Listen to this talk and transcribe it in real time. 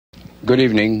Good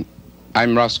evening.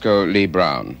 I'm Roscoe Lee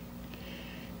Brown.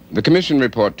 The Commission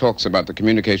report talks about the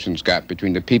communications gap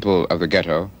between the people of the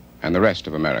ghetto and the rest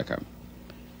of America.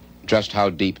 Just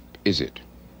how deep is it?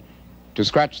 To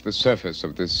scratch the surface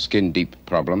of this skin-deep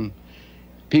problem,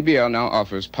 PBL now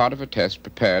offers part of a test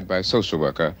prepared by a social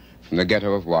worker from the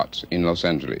ghetto of Watts in Los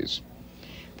Angeles.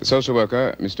 The social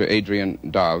worker, Mr. Adrian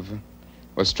Dove,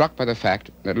 was struck by the fact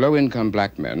that low-income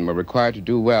black men were required to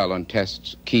do well on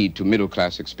tests keyed to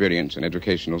middle-class experience and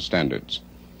educational standards.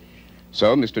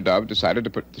 So Mr. Dove decided to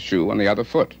put the shoe on the other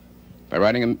foot by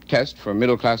writing a test for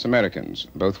middle-class Americans,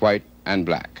 both white and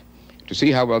black, to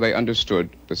see how well they understood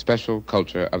the special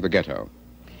culture of the ghetto.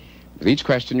 With each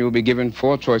question, you will be given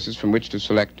 4 choices from which to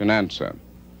select an answer.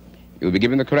 You will be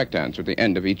given the correct answer at the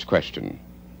end of each question.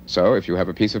 So, if you have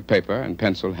a piece of paper and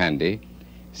pencil handy,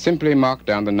 simply mark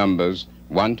down the numbers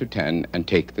 1 to 10 and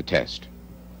take the test.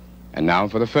 And now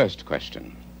for the first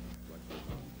question.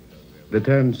 The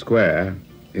term square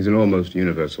is an almost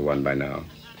universal one by now.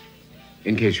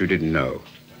 In case you didn't know,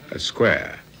 a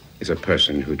square is a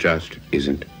person who just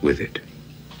isn't with it.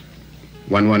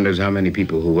 One wonders how many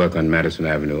people who work on Madison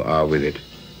Avenue are with it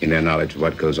in their knowledge of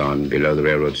what goes on below the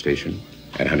railroad station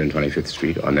at 125th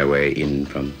Street on their way in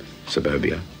from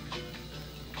suburbia.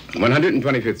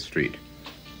 125th Street,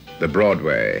 the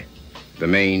Broadway, the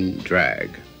main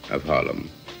drag of Harlem.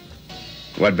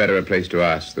 What better a place to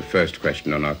ask the first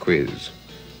question on our quiz?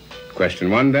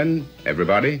 Question 1 then,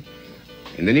 everybody.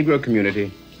 In the Negro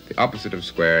community, the opposite of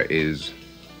square is,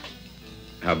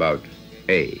 how about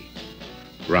A,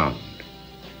 round?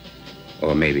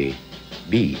 Or maybe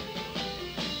B,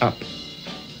 up?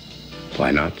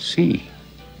 Why not C,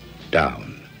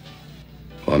 down?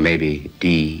 Or maybe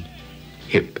D,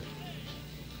 hip?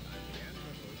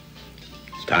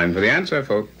 It's time for the answer,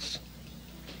 folks.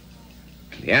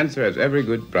 And the answer, as every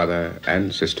good brother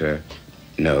and sister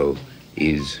know,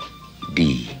 is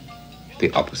D.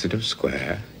 The opposite of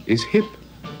square is hip.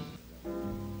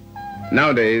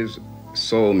 Nowadays,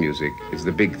 soul music is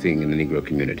the big thing in the Negro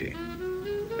community.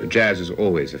 But jazz is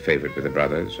always a favorite with the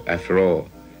brothers. After all,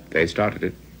 they started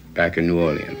it back in New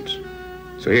Orleans.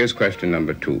 So here's question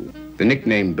number 2. The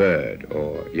nickname Bird,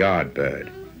 or Yard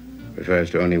Bird,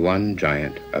 refers to only one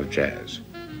giant of jazz.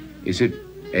 Is it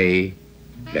A,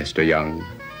 Lester Young,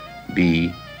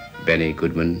 B, Benny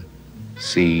Goodman,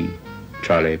 C,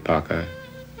 Charlie Parker,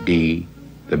 D,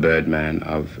 the Birdman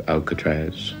of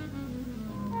Alcatraz?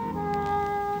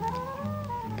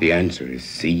 The answer is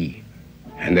C.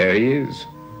 And there he is,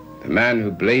 the man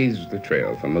who blazed the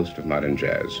trail for most of modern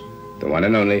jazz, the one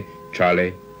and only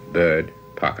Charlie Bird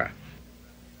Parker.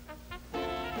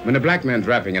 When a black man's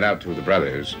rapping it out to the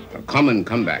brothers, a common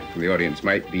comeback from the audience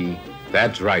might be,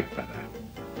 "That's right, brother."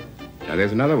 Now,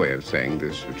 there's another way of saying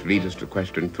this, which leads us to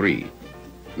question 3.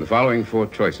 And the following 4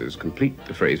 choices complete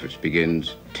the phrase which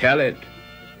begins, "Tell it."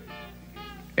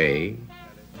 A,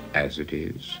 as it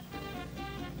is.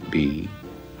 B,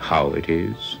 how it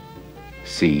is.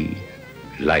 C,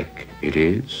 like it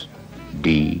is.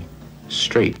 D,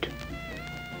 straight.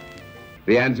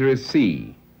 The answer is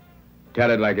C.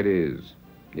 Tell it like it is.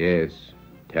 Yes,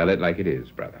 tell it like it is,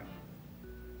 brother.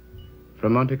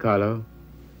 From Monte Carlo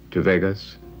to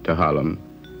Vegas to Harlem,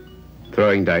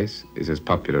 throwing dice is as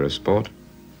popular a sport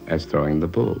as throwing the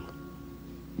bull.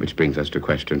 Which brings us to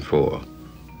question 4.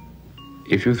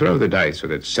 If you throw the dice so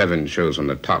that 7 shows on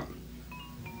the top,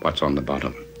 what's on the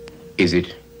bottom? Is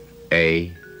it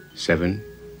A, 7,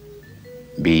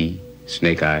 B,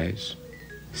 snake eyes,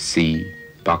 C,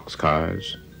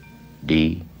 boxcars,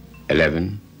 D,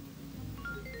 11?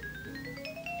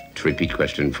 To repeat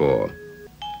question 4,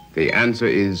 the answer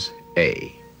is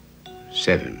A,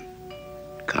 7,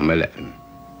 11.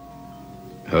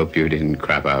 Hope you didn't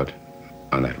crap out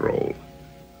on that roll.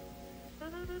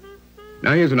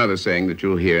 Now here's another saying that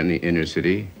you'll hear in the inner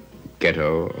city,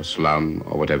 ghetto or slum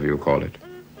or whatever you call it.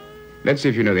 Let's see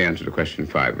if you know the answer to question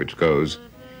 5, which goes,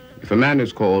 if a man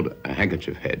is called a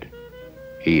handkerchief head,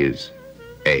 he is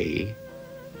A,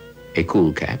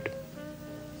 cool cat,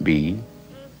 B,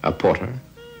 a porter,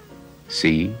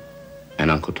 C, an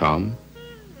Uncle Tom,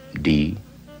 D,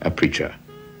 a preacher.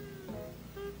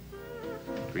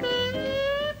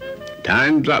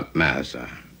 Time's up, massa.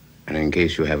 And in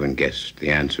case you haven't guessed, the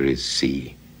answer is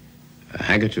C. A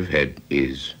handkerchief head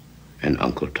is an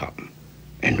Uncle Tom.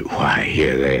 And why,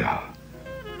 here they are.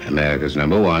 America's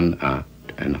 #1 aunt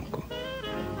and uncle.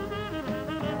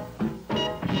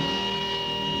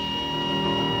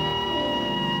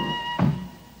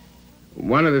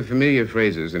 One of the familiar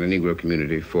phrases in the Negro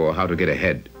community for how to get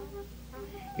ahead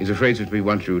is a phrase which we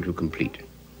want you to complete.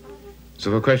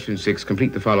 So for question 6,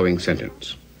 complete the following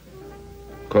sentence.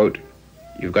 Quote,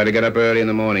 You've got to get up early in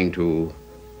the morning to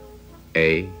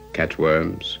A, catch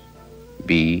worms,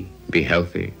 B, be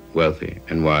healthy, wealthy,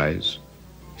 and wise,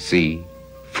 C,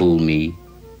 fool me,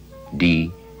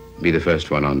 D, be the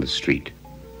first one on the street.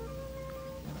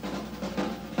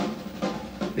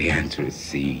 The answer is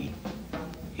C.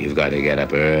 You've got to get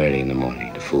up early in the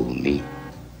morning to fool me.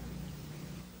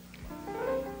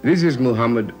 This is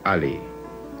Muhammad Ali,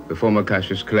 the former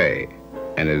Cassius Clay,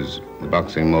 and as the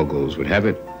boxing moguls would have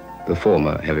it, the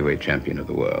former heavyweight champion of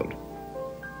the world.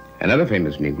 Another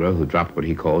famous Negro who dropped what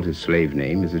he called his slave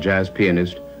name is the jazz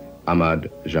pianist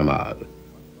Ahmad Jamal.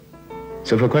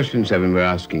 So for question 7, we're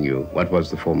asking you, what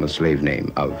was the former slave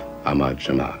name of Ahmad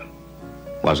Jamal?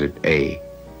 Was it A,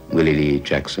 Willie Lee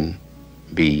Jackson,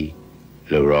 B,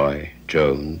 Leroy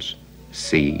Jones,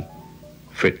 C,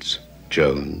 Fritz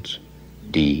Jones,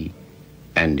 D,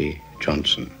 Andy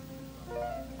Johnson?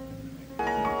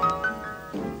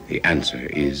 The answer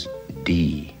is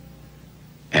D,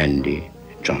 Andy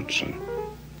Johnson.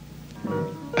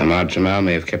 Ahmad Jamal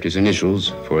may have kept his initials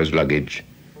for his luggage,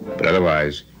 but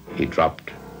otherwise he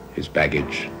dropped his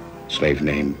baggage, slave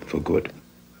name for good.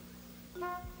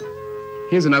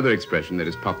 Here's another expression that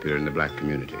is popular in the black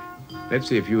community. Let's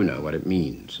see if you know what it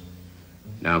means.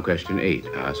 Now question 8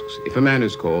 asks, if a man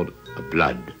is called a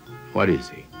blood, what is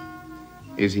he?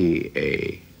 Is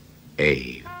he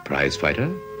A, prize fighter,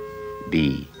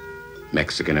 B,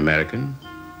 Mexican American,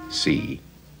 C,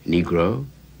 Negro,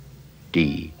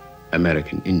 D,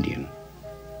 American Indian?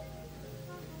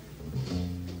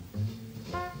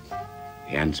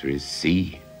 The answer is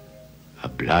C. A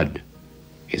blood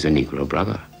is a Negro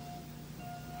brother.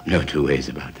 No two ways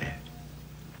about that.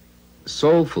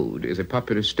 Soul food is a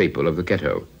popular staple of the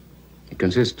ghetto. It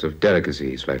consists of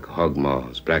delicacies like hog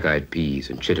maws, black-eyed peas,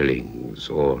 and chitterlings,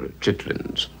 or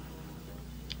chitlins.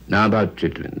 Now about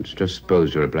chitlins, just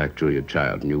suppose you're a black Juilliard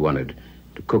child and you wanted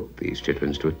to cook these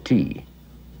chitlins to a T.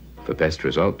 For best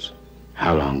results,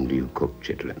 how long do you cook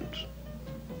chitlins?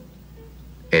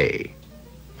 A,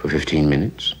 for 15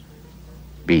 minutes,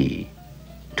 B,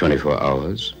 24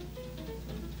 hours,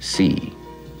 C,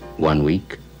 1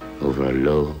 week over a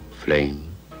low flame,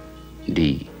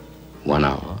 D, 1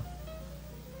 hour.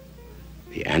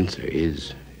 The answer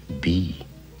is B,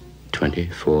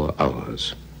 24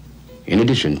 hours. In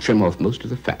addition, trim off most of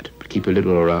the fat, but keep a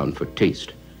little around for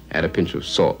taste. Add a pinch of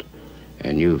salt,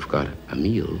 and you've got a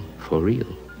meal for real.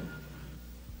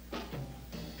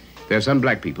 There are some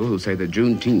black people who say that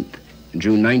Juneteenth,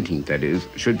 June 19th that is,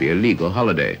 should be a legal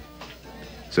holiday.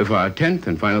 So for our 10th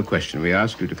and final question, we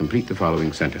ask you to complete the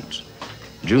following sentence.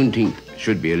 Juneteenth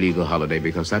should be a legal holiday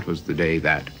because that was the day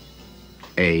that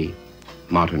A,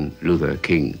 Martin Luther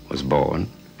King was born,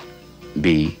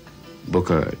 B,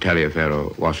 Booker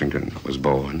Taliaferro Washington was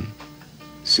born,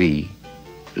 C,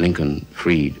 Lincoln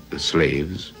freed the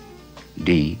slaves,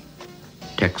 D,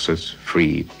 Texas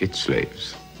freed its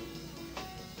slaves.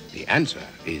 The answer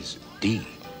is D.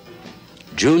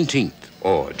 Juneteenth,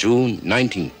 or June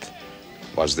 19th,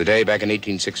 was the day back in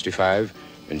 1865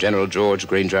 when General George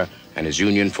Granger and his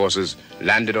Union forces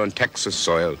landed on Texas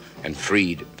soil and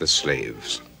freed the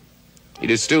slaves. It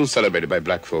is still celebrated by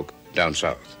black folk down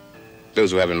south,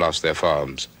 those who haven't lost their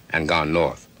farms and gone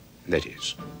north, that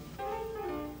is.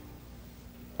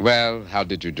 Well, how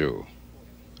did you do?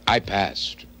 I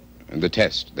passed, the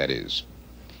test, that is.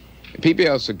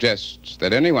 PBL suggests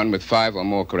that anyone with 5 or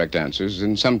more correct answers is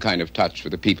in some kind of touch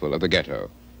with the people of the ghetto,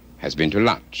 has been to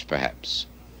lunch, perhaps.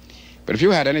 But if you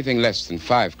had anything less than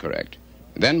 5 correct,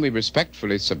 then we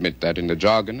respectfully submit that in the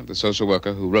jargon of the social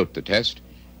worker who wrote the test,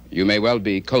 you may well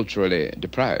be culturally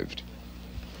deprived.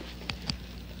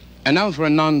 And now for a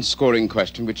non-scoring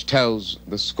question which tells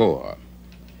the score.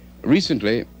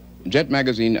 Recently, Jet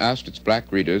magazine asked its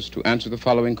black readers to answer the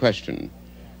following question.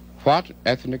 What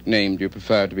ethnic name do you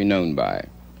prefer to be known by?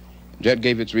 Jet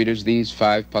gave its readers these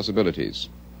 5 possibilities.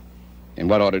 In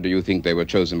what order do you think they were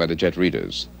chosen by the Jet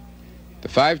readers? The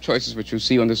 5 choices which you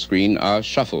see on the screen are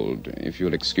shuffled, if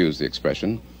you'll excuse the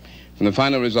expression, from the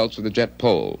final results of the Jet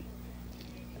poll.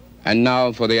 And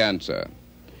now for the answer.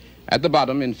 At the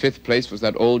bottom, in 5th place, was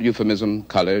that old euphemism,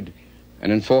 colored,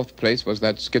 and in 4th place was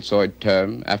that schizoid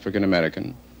term, African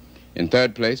American. In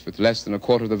 3rd place, with less than a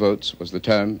quarter of the votes, was the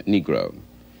term Negro,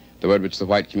 the word which the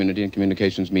white community and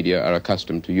communications media are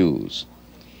accustomed to use.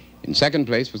 In 2nd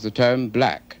place was the term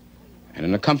black, and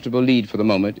in a comfortable lead for the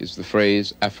moment is the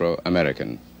phrase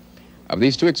Afro-American. Of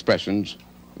these 2 expressions,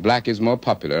 black is more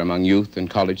popular among youth and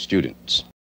college students.